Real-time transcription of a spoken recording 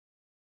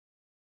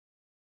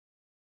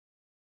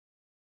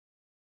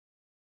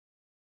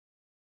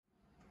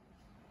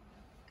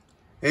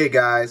Hey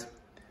guys,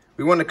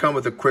 we want to come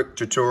with a quick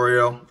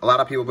tutorial. A lot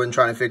of people have been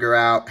trying to figure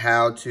out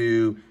how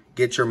to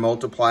get your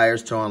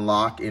multipliers to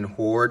unlock in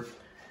Horde.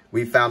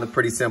 We found a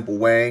pretty simple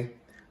way,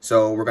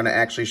 so we're going to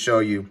actually show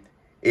you.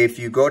 If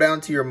you go down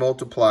to your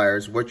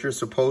multipliers, what you're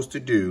supposed to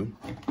do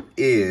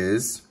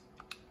is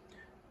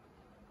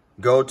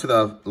go to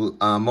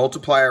the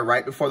multiplier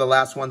right before the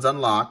last one's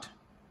unlocked,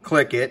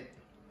 click it,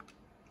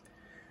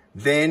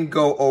 then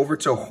go over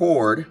to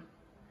Horde,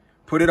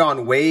 put it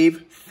on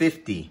wave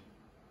 50.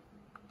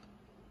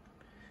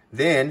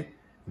 Then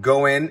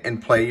go in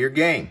and play your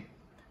game.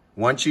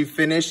 Once you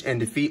finish and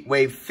defeat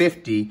wave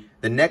 50,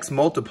 the next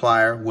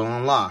multiplier will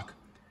unlock.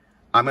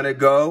 I'm going to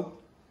go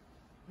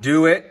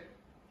do it,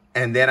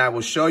 and then I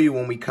will show you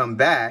when we come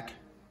back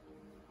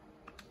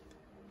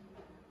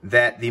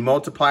that the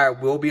multiplier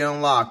will be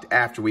unlocked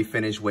after we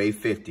finish wave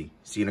 50.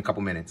 See you in a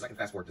couple minutes. I can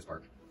fast forward this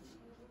part.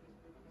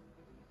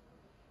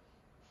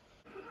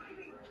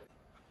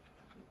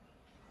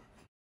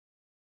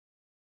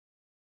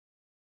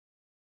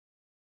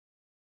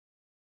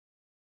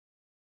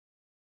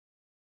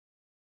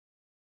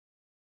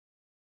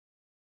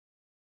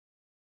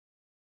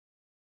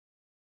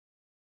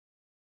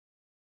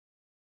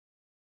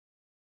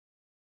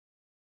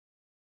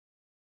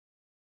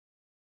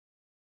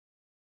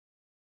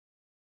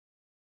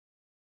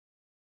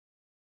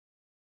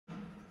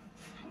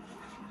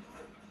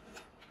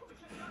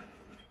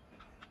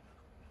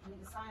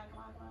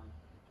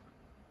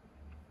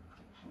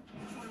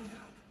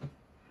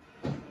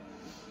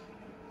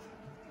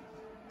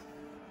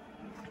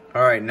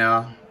 All right,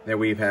 now that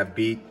we have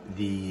beat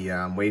the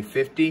wave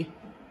 50,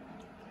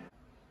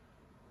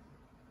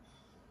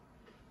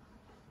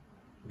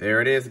 there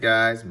it is,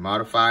 guys.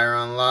 Modifier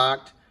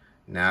unlocked.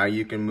 Now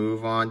you can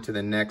move on to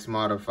the next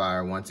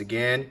modifier. Once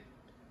again,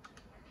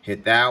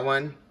 hit that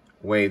one,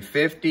 wave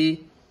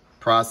 50,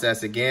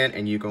 process again,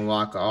 and you can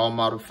lock all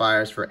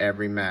modifiers for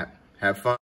every map. Have fun.